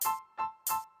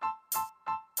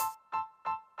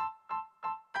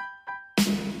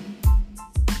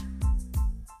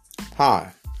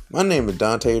Hi, my name is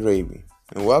Dante Raby,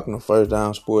 and welcome to First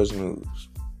Down Sports News.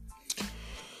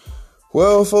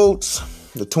 Well, folks,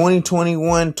 the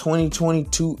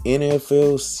 2021-2022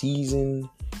 NFL season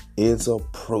is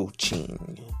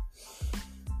approaching.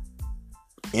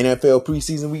 NFL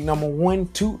preseason week number 1,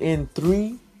 2, and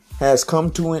 3 has come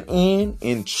to an end,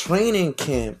 and training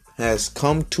camp has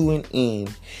come to an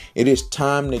end. It is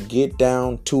time to get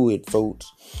down to it, folks.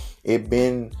 It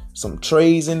been some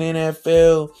trades in the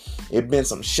NFL. It been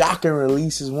some shocking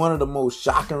releases. One of the most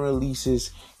shocking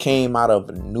releases came out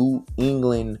of New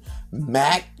England.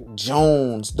 Mac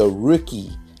Jones, the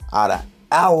rookie out of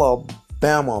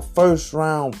Alabama, first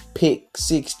round pick,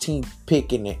 16th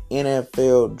pick in the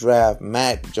NFL draft.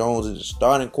 Mac Jones is the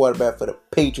starting quarterback for the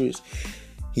Patriots.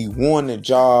 He won the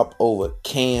job over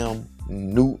Cam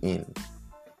Newton.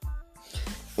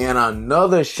 And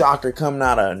another shocker coming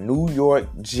out of New York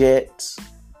Jets.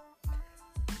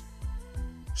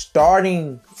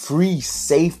 Starting free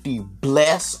safety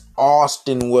Bless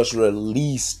Austin was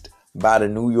released by the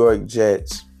New York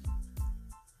Jets.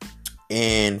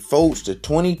 And folks, the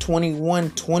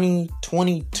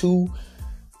 2021-2022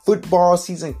 football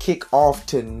season kick off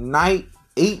tonight,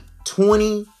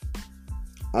 8:20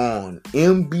 on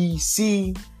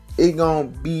NBC. It's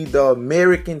going to be the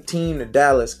American team, the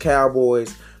Dallas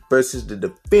Cowboys, versus the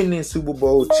defending Super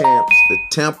Bowl champs, the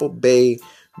Tampa Bay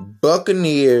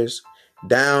Buccaneers,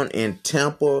 down in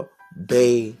Tampa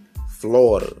Bay,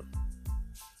 Florida.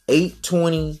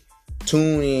 8:20,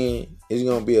 tune in. It's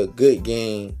going to be a good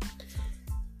game.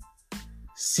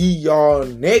 See y'all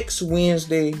next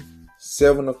Wednesday,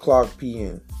 7 o'clock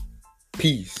p.m.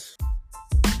 Peace.